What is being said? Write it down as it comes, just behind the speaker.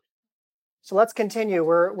So let's continue.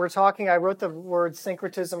 We're talking. I wrote the word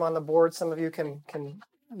syncretism on the board. Some of you can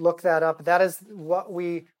look that up. That is what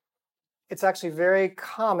we. It's actually very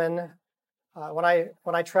common when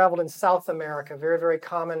I traveled in South America. Very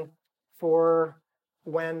common for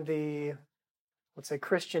when the, let's say,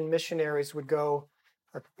 Christian missionaries would go.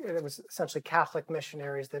 Or it was essentially Catholic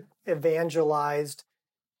missionaries that evangelized.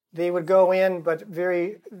 They would go in, but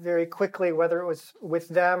very quickly, whether it was with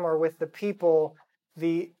them or with the people,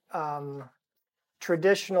 the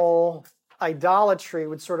traditional idolatry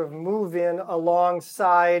would sort of move in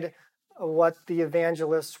alongside what the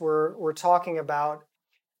evangelists were talking about,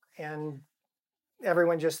 and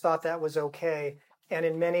everyone just thought that was okay. And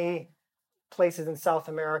in many places in South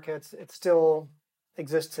America, it still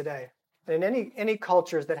exists today. And in any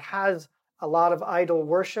cultures that has a lot of idol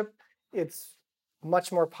worship, it's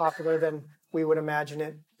much more popular than we would imagine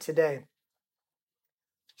it today.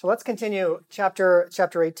 So let's continue chapter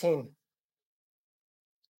 18.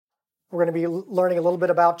 We're going to be learning a little bit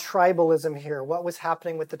about tribalism here. What was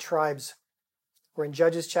happening with the tribes? We're in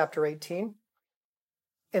Judges chapter 18.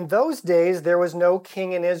 In those days, there was no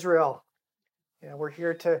king in Israel. We're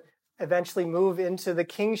here to eventually move into the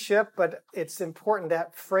kingship, but it's important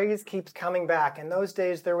that phrase keeps coming back. In those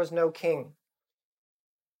days, there was no king.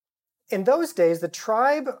 In those days, the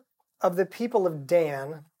tribe of the people of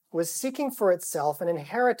Dan was seeking for itself an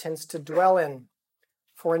inheritance to dwell in.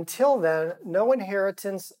 For until then, no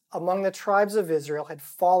inheritance among the tribes of Israel had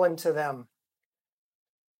fallen to them.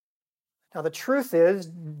 Now, the truth is,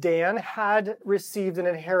 Dan had received an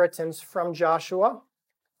inheritance from Joshua.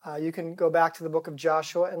 You can go back to the book of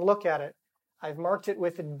Joshua and look at it. I've marked it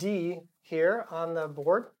with a D here on the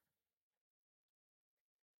board.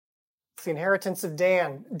 It's the inheritance of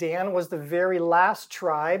Dan. Dan was the very last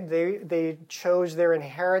tribe. They chose their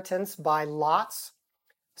inheritance by lots.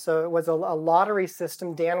 So it was a lottery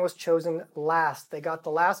system. Dan was chosen last. They got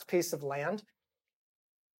the last piece of land.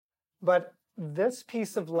 But this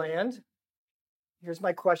piece of land, here's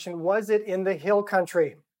my question, was it in the hill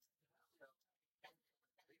country?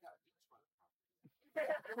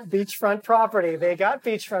 Beachfront property. They got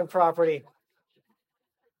beachfront property.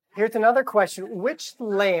 Here's another question. Which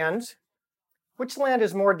land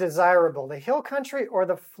is more desirable, the hill country or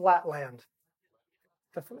the flat land?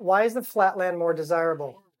 Why is the flat land more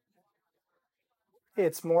desirable?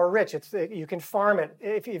 It's more rich. You can farm it.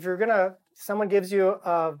 If someone gives you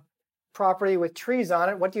a property with trees on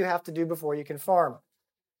it, what do you have to do before you can farm?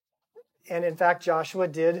 And in fact, Joshua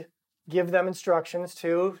did give them instructions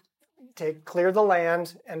to clear the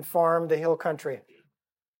land and farm the hill country.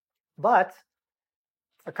 But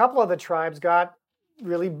a couple of the tribes got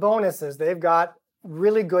really bonuses. They've got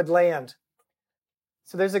really good land.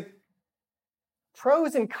 So there's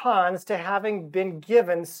pros and cons to having been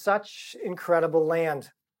given such incredible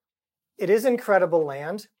land. It is incredible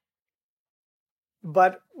land,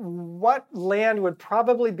 but what land would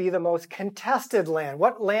probably be the most contested land?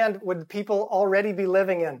 What land would people already be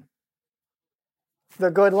living in?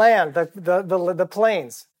 The good land, the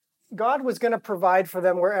plains. God was going to provide for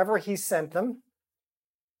them wherever he sent them.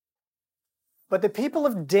 But the people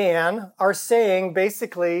of Dan are saying,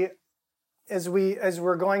 basically, as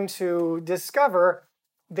we're going to discover,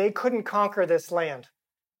 they couldn't conquer this land.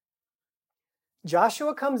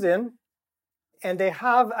 Joshua comes in, and they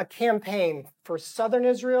have a campaign for southern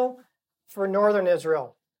Israel, for northern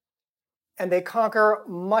Israel. And they conquer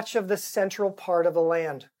much of the central part of the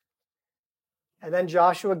land. And then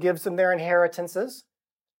Joshua gives them their inheritances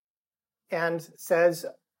and says,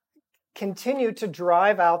 continue to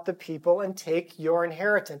drive out the people and take your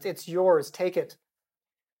inheritance. It's yours, take it.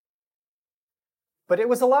 But it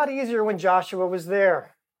was a lot easier when Joshua was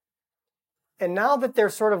there. And now that they're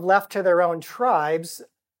sort of left to their own tribes,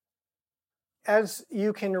 as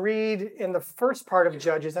you can read in the first part of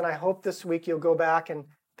Judges, and I hope this week you'll go back and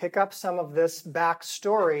pick up some of this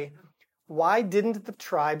backstory, why didn't the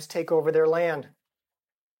tribes take over their land?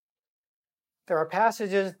 There are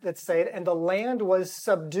passages that say, and the land was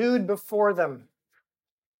subdued before them.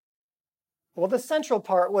 Well, the central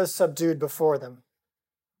part was subdued before them.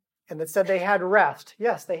 And it said they had rest.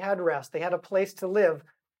 Yes, they had rest. They had a place to live.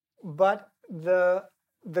 But the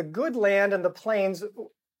good land and the plains,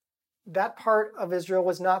 that part of Israel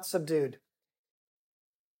was not subdued.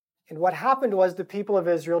 And what happened was the people of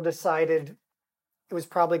Israel decided it was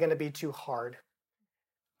probably going to be too hard.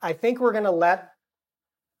 I think we're going to let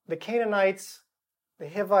the Canaanites, the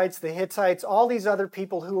Hivites, the Hittites, all these other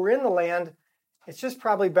people who were in the land, it's just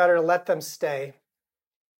probably better to let them stay.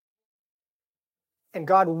 And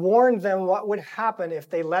God warned them what would happen if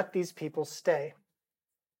they let these people stay.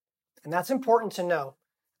 And that's important to know.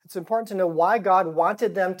 It's important to know why God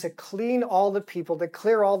wanted them to clean all the people, to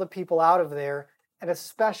clear all the people out of there, and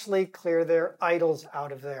especially clear their idols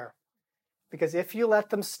out of there. Because if you let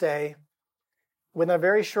them stay, within a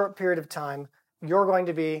very short period of time, you're going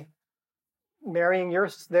to be marrying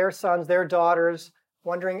their sons, their daughters,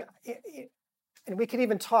 wondering, and we could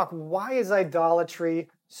even talk, why is idolatry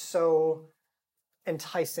so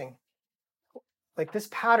enticing? Like this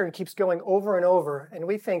pattern keeps going over and over, and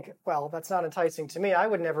we think, well, that's not enticing to me. I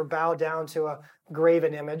would never bow down to a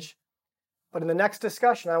graven image. But in the next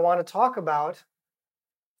discussion, I want to talk about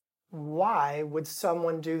why would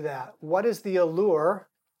someone do that? What is the allure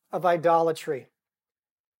of idolatry?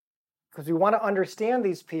 Because we want to understand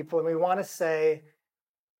these people, and we want to say,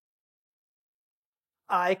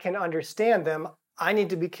 I can understand them. I need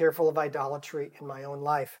to be careful of idolatry in my own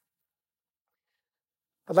life.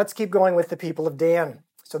 But let's keep going with the people of Dan.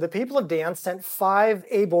 So the people of Dan sent 5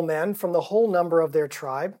 able men from the whole number of their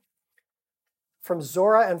tribe, from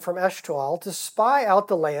Zorah and from Eshtaol, to spy out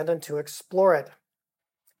the land and to explore it.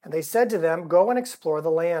 And they said to them, go and explore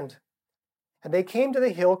the land. And they came to the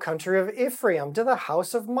hill country of Ephraim, to the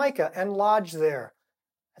house of Micah, and lodged there.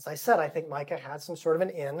 As I said, I think Micah had some sort of an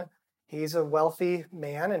inn. He's a wealthy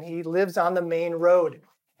man, and he lives on the main road.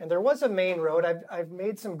 And there was a main road. I've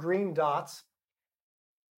made some green dots.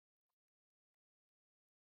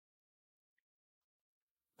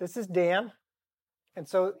 This is Dan. And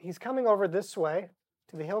so he's coming over this way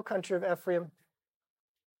to the hill country of Ephraim.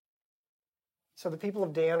 So the people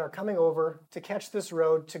of Dan are coming over to catch this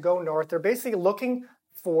road to go north. They're basically looking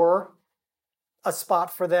for a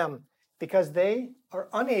spot for them because they are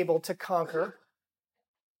unable to conquer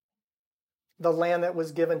the land that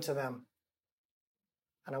was given to them.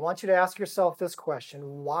 And I want you to ask yourself this question: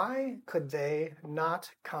 why could they not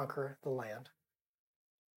conquer the land?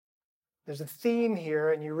 There's a theme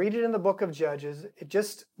here, and you read it in the book of Judges.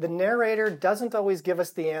 The narrator doesn't always give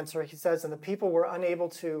us the answer. He says, and the people were unable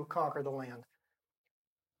to conquer the land.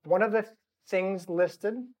 One of the things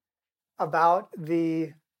listed about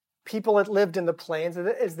the people that lived in the plains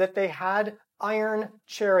is that they had iron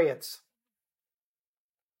chariots.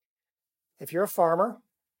 If you're a farmer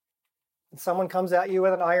and someone comes at you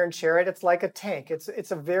with an iron chariot, it's like a tank.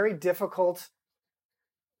 It's a very difficult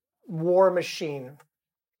war machine.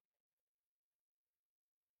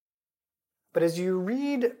 But as you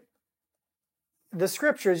read the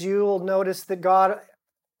scriptures, you will notice that God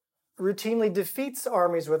routinely defeats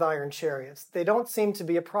armies with iron chariots. They don't seem to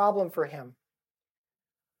be a problem for him.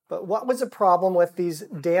 But what was a problem with these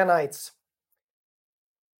Danites?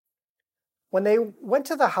 When they went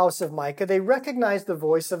to the house of Micah, they recognized the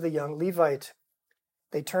voice of the young Levite.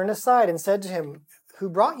 They turned aside and said to him, who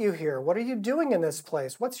brought you here? What are you doing in this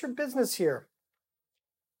place? What's your business here?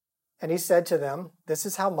 And he said to them, this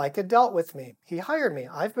is how Micah dealt with me. He hired me.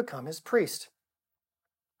 I've become his priest.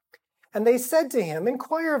 And they said to him,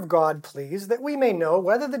 inquire of God, please, that we may know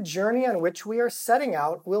whether the journey on which we are setting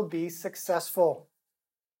out will be successful.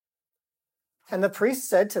 And the priest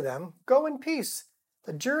said to them, go in peace.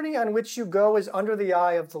 The journey on which you go is under the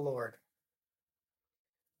eye of the Lord.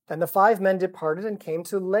 Then the 5 men departed and came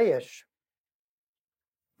to Laish.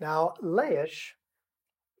 Now, Laish,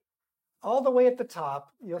 all the way at the top,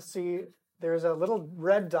 you'll see there's a little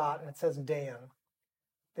red dot and it says Dan.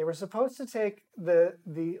 They were supposed to take the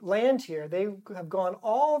land here. They have gone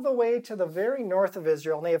all the way to the very north of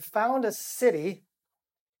Israel, and they have found a city.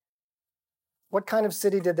 What kind of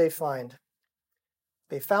city did they find?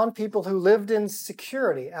 They found people who lived in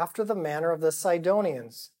security after the manner of the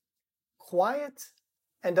Sidonians, quiet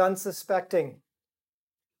and unsuspecting,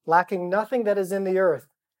 lacking nothing that is in the earth,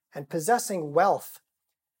 and possessing wealth,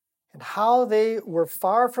 and how they were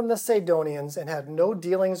far from the Sidonians and had no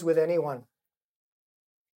dealings with anyone.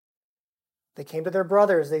 They came to their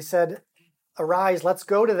brothers. They said, arise, let's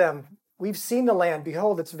go to them. We've seen the land.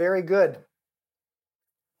 Behold, it's very good.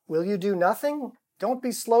 Will you do nothing? Don't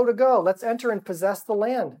be slow to go. Let's enter and possess the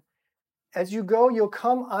land. As you go, you'll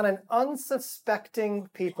come on an unsuspecting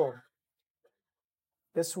people.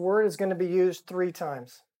 This word is going to be used 3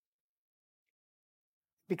 times.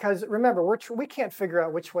 Because remember, we can't figure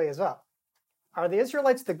out which way is up. Are the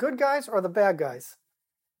Israelites the good guys or the bad guys?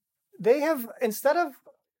 They have, instead of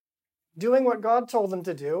doing what God told them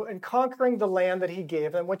to do and conquering the land that he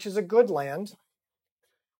gave them, which is a good land,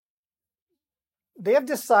 they have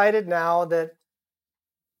decided now that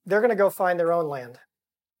they're going to go find their own land.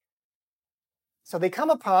 So they come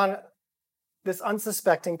upon this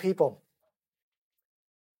unsuspecting people.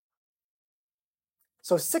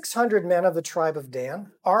 So 600 men of the tribe of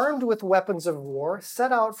Dan, armed with weapons of war,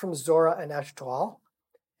 set out from Zorah and Eshtaol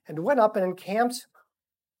and went up and encamped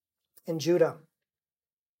in Judah.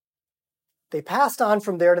 They passed on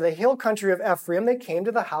from there to the hill country of Ephraim. They came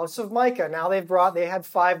to the house of Micah. Now they had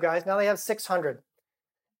 5 guys. Now they have 600.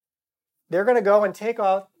 They're going to go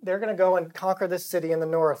and conquer this city in the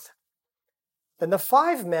north. Then the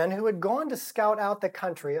 5 men who had gone to scout out the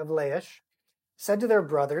country of Laish said to their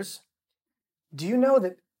brothers, "Do you know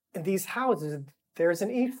that in these houses there is an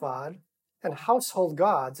ephod and household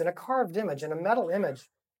gods and a carved image and a metal image?"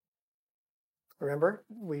 Remember,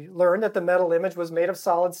 we learned that the metal image was made of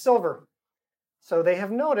solid silver. So they have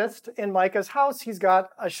noticed in Micah's house, he's got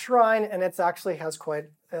a shrine, and it actually has quite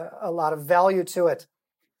a lot of value to it.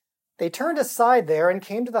 They turned aside there and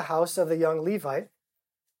came to the house of the young Levite,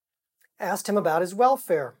 asked him about his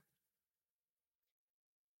welfare.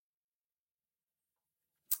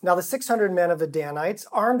 Now the 600 men of the Danites,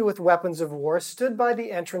 armed with weapons of war, stood by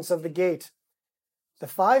the entrance of the gate. The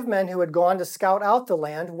 5 men who had gone to scout out the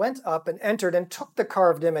land went up and entered and took the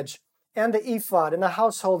carved image and the ephod and the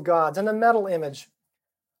household gods and the metal image,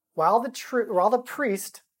 while the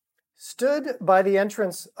priest stood by the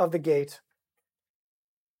entrance of the gate.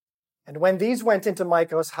 And when these went into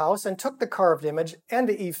Micah's house and took the carved image and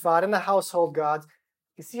the ephod and the household gods,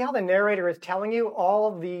 you see how the narrator is telling you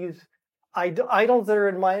all of these idols that are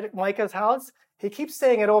in Micah's house? He keeps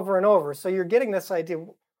saying it over and over, so you're getting this idea.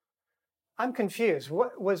 I'm confused.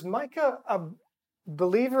 Was Micah a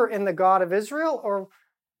believer in the God of Israel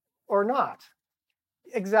or not?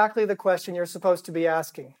 Exactly the question you're supposed to be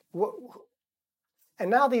asking. And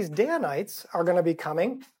now these Danites are going to be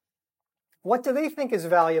coming. What do they think is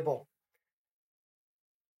valuable?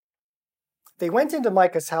 They went into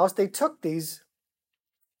Micah's house, they took these,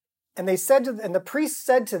 and the priest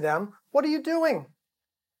said to them, "What are you doing?"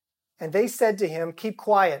 And they said to him, "Keep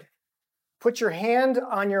quiet. Put your hand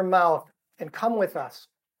on your mouth and come with us,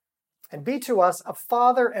 and be to us a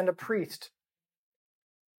father and a priest.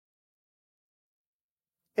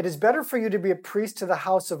 It is better for you to be a priest to the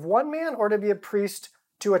house of one man or to be a priest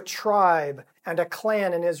to a tribe and a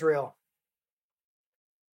clan in Israel."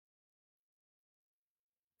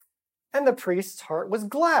 And the priest's heart was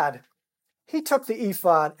glad. He took the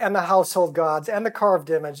ephod and the household gods and the carved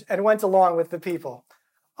image and went along with the people.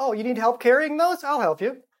 "Oh, you need help carrying those? I'll help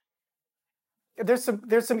you." There's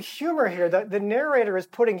some humor here. The narrator is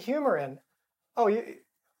putting humor in. "Oh, you're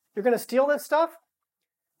going to steal this stuff?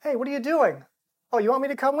 Hey, what are you doing? Oh, you want me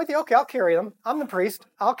to come with you? Okay, I'll carry them. I'm the priest.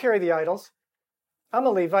 I'll carry the idols. I'm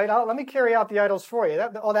the Levite. Let me carry out the idols for you.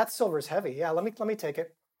 That silver's heavy. Yeah, let me take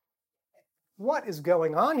it." What is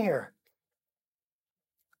going on here?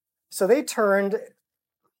 So they turned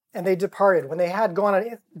and they departed. When they had gone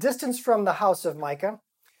a distance from the house of Micah,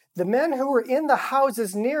 the men who were in the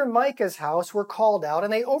houses near Micah's house were called out,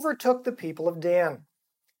 and they overtook the people of Dan,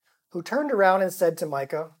 who turned around and said to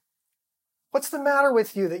Micah, "What's the matter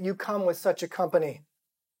with you that you come with such a company?"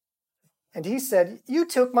 And he said, "You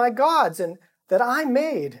took my gods and that I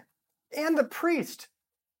made, and the priest,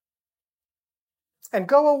 and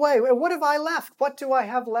go away. What have I left? What do I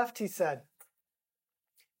have left?" he said.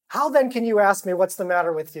 "How then can you ask me what's the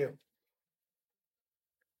matter with you?"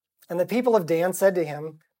 And the people of Dan said to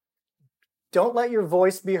him, "Don't let your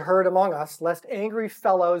voice be heard among us, lest angry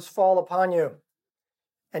fellows fall upon you,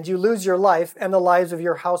 and you lose your life and the lives of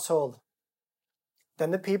your household."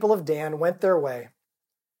 Then the people of Dan went their way.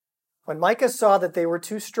 When Micah saw that they were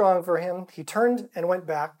too strong for him, he turned and went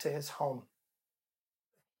back to his home.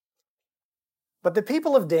 But the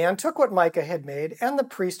people of Dan took what Micah had made and the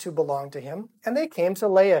priest who belonged to him, and they came to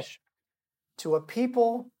Laish, to a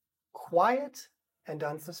people quiet and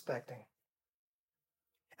unsuspecting,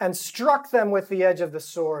 and struck them with the edge of the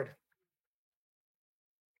sword,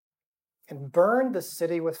 and burned the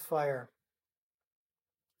city with fire.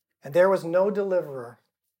 And there was no deliverer.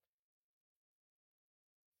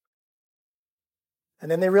 And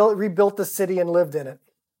then they rebuilt the city and lived in it.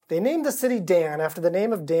 They named the city Dan after the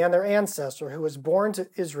name of Dan, their ancestor, who was born to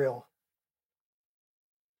Israel.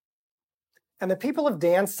 And the people of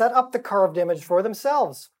Dan set up the carved image for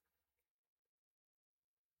themselves.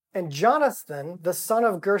 And Jonathan, the son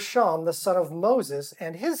of Gershom, the son of Moses,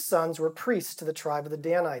 and his sons were priests to the tribe of the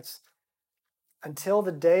Danites until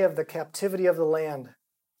the day of the captivity of the land.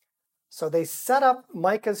 So they set up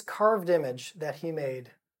Micah's carved image that he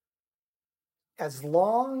made, as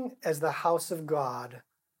long as the house of God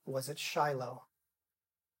was at Shiloh.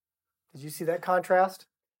 Did you see that contrast?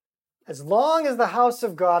 As long as the house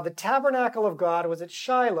of God, the tabernacle of God, was at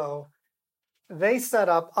Shiloh, they set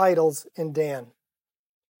up idols in Dan.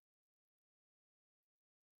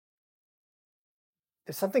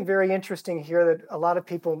 There's something very interesting here that a lot of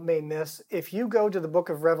people may miss. If you go to the book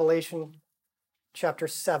of Revelation, chapter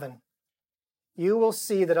 7, you will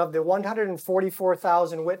see that of the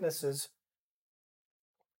 144,000 witnesses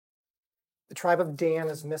The tribe of Dan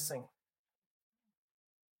is missing.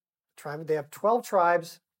 They have 12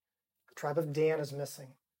 tribes. The tribe of Dan is missing.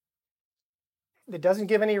 It doesn't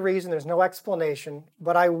give any reason. There's no explanation.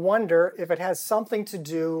 But I wonder if it has something to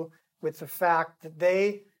do with the fact that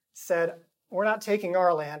they said, we're not taking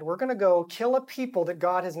our land. We're going to go kill a people that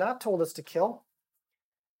God has not told us to kill.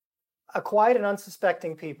 A quiet and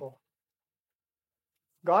unsuspecting people.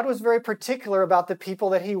 God was very particular about the people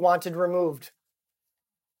that he wanted removed.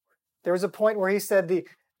 There was a point where he said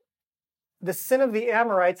the sin of the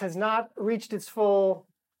Amorites has not reached its full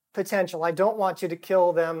potential. I don't want you to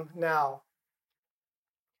kill them now.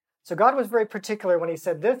 So God was very particular when he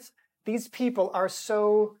said these people are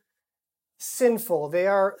so sinful. They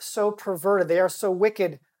are so perverted. They are so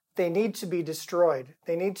wicked. They need to be destroyed.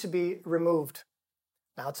 They need to be removed.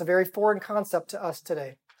 Now, it's a very foreign concept to us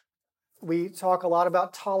today. We talk a lot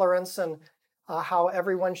about tolerance and how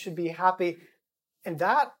everyone should be happy. And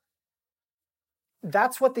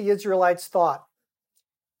that's what the Israelites thought.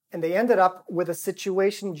 And they ended up with a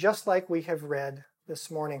situation just like we have read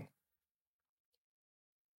this morning.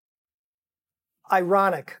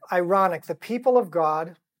 Ironic. The people of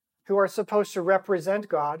God, who are supposed to represent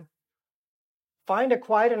God, find a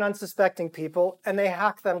quiet and unsuspecting people, and they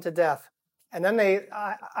hack them to death. And then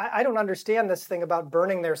I don't understand this thing about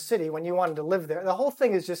burning their city when you wanted to live there. The whole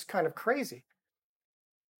thing is just kind of crazy.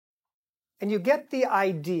 And you get the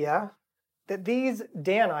idea that these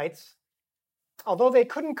Danites, although they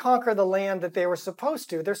couldn't conquer the land that they were supposed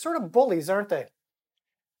to, they're sort of bullies, aren't they?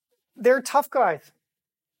 They're tough guys.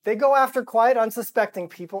 They go after quiet, unsuspecting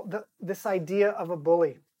people. This idea of a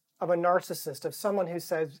bully, of a narcissist, of someone who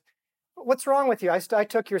says, what's wrong with you? I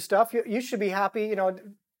took your stuff. You should be happy.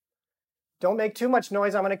 Don't make too much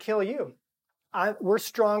noise. I'm going to kill you. We're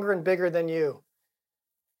stronger and bigger than you.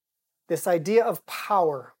 This idea of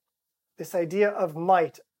power, this idea of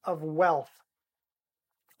might, of wealth,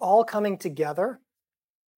 all coming together.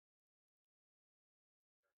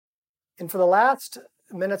 And for the last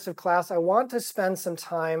minutes of class, I want to spend some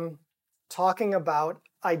time talking about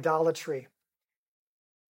idolatry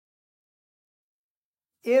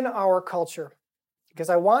in our culture, because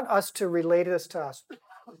I want us to relate this to us.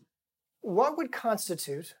 What would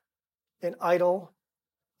constitute an idol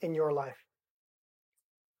in your life?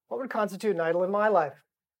 What would constitute an idol in my life?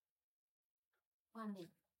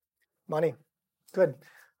 Money. Good.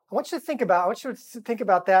 I want you to think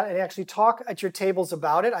about that and actually talk at your tables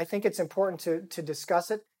about it. I think it's important to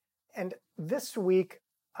discuss it. And this week,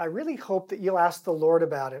 I really hope that you'll ask the Lord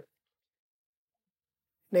about it.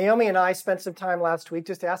 Naomi and I spent some time last week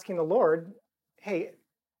just asking the Lord, hey,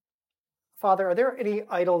 Father, are there any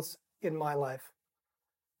idols in my life?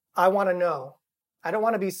 I want to know. I don't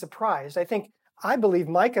want to be surprised. I believe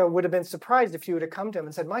Micah would have been surprised if you would have come to him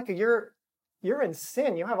and said, Micah, you're in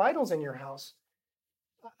sin. You have idols in your house.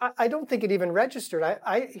 I don't think it even registered.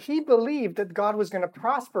 He believed that God was going to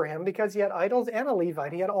prosper him because he had idols and a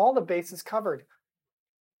Levite. He had all the bases covered.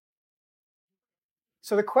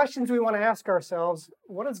 So the questions we want to ask ourselves,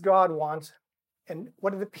 what does God want? And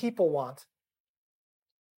what do the people want?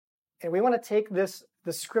 And we want to take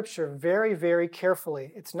the scripture very, very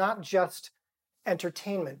carefully. It's not just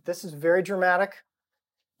entertainment. This is very dramatic.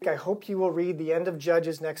 I hope you will read the end of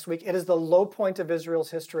Judges next week. It is the low point of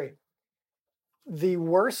Israel's history. The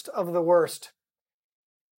worst of the worst.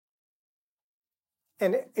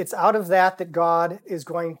 And it's out of that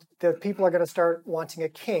the people are going to start wanting a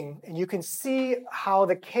king. And you can see how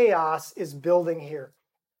the chaos is building here.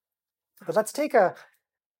 But let's take a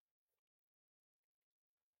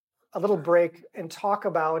little break and talk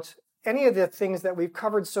about any of the things that we've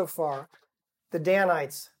covered so far. The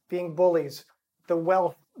Danites being bullies, the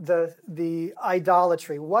wealth, the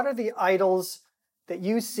idolatry. What are the idols that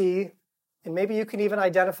you see? And maybe you can even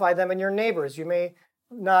identify them in your neighbors. You may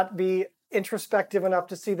not be introspective enough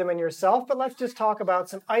to see them in yourself, but let's just talk about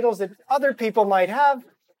some idols that other people might have.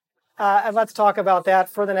 And let's talk about that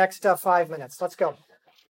for the next 5 minutes. Let's go.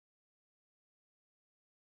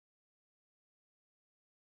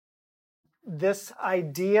 This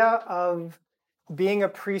idea of being a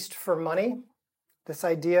priest for money, this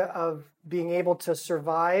idea of being able to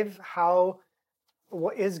survive,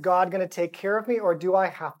 is God going to take care of me, or do I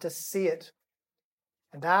have to see it?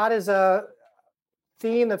 And that is a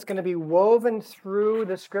theme that's going to be woven through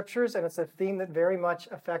the scriptures, and it's a theme that very much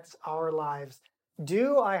affects our lives.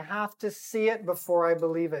 Do I have to see it before I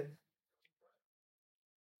believe it?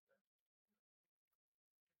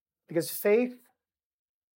 Because faith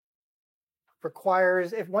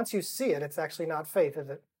requires, once you see it, it's actually not faith, is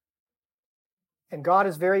it? And God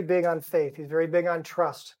is very big on faith. He's very big on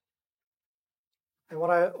trust. And what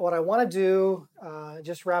I want to do,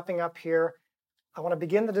 just wrapping up here, I want to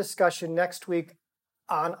begin the discussion next week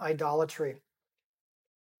on idolatry.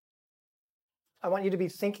 I want you to be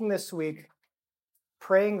thinking this week,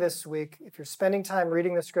 praying this week. If you're spending time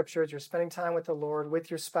reading the scriptures, you're spending time with the Lord, with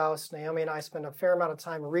your spouse. Naomi and I spend a fair amount of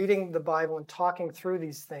time reading the Bible and talking through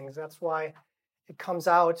these things. That's why it comes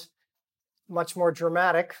out much more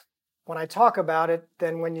dramatic when I talk about it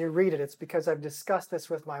than when you read it. It's because I've discussed this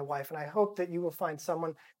with my wife, and I hope that you will find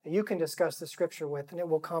someone that you can discuss the scripture with, and it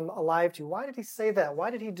will come alive to you. Why did he say that? Why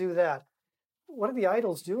did he do that? What are the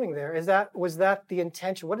idols doing there? Was that the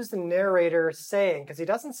intention? What is the narrator saying? Because he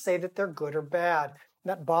doesn't say that they're good or bad. And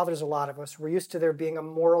that bothers a lot of us. We're used to there being a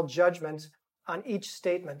moral judgment on each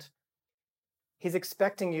statement. He's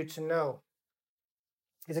expecting you to know.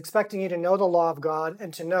 He's expecting you to know the law of God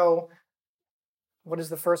and to know what is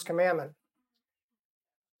the first commandment.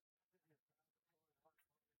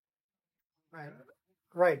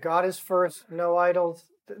 Right. God is first, no idols.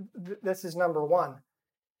 This is number one.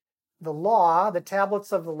 The law, the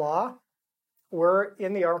tablets of the law, were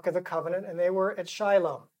in the Ark of the Covenant, and they were at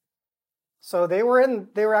Shiloh. So they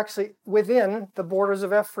were actually within the borders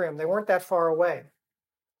of Ephraim. They weren't that far away.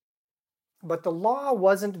 But the law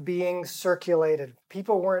wasn't being circulated.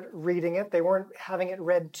 People weren't reading it. They weren't having it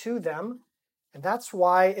read to them. And that's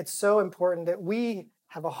why it's so important that we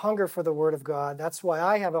have a hunger for the Word of God. That's why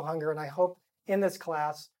I have a hunger, and I hope in this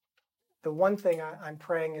class, the one thing I'm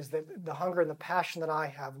praying is that the hunger and the passion that I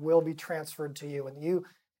have will be transferred to you, and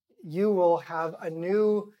you will have a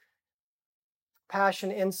new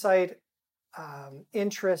passion, insight,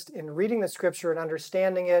 interest in reading the Scripture and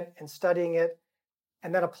understanding it and studying it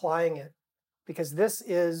and then applying it, because this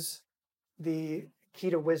is the key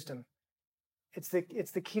to wisdom. It's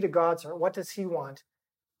the key to God's heart. What does he want?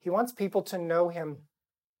 He wants people to know him.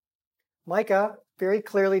 Micah very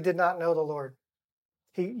clearly did not know the Lord.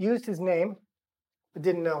 He used his name, but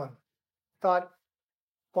didn't know him. Thought,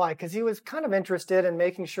 why? Because he was kind of interested in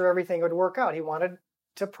making sure everything would work out. He wanted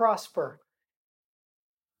to prosper.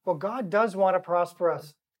 Well, God does want to prosper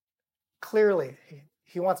us. Clearly,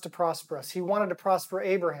 he wants to prosper us. He wanted to prosper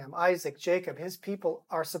Abraham, Isaac, Jacob. His people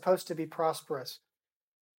are supposed to be prosperous.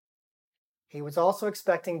 He was also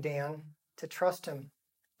expecting Dan to trust him,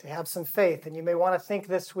 to have some faith. And you may want to think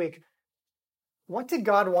this week, what did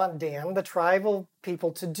God want Dan, the tribal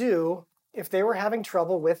people, to do if they were having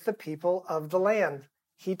trouble with the people of the land?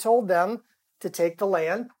 He told them to take the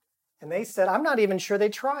land, and they said, I'm not even sure they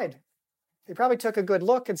tried. They probably took a good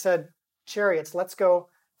look and said, chariots, let's go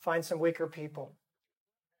find some weaker people.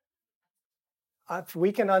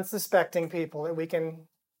 Weak and unsuspecting people that we can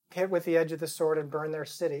hit with the edge of the sword and burn their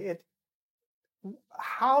city.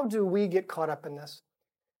 How do we get caught up in this?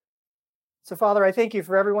 So, Father, I thank you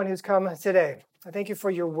for everyone who's come today. I thank you for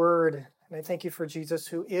your word, and I thank you for Jesus,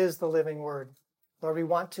 who is the living word. Lord, we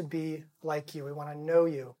want to be like you. We want to know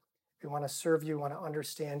you. We want to serve you. We want to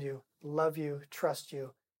understand you, love you, trust you,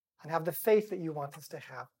 and have the faith that you want us to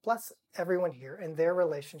have. Bless everyone here and their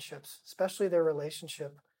relationships, especially their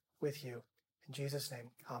relationship with you. In Jesus' name,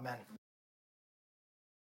 amen.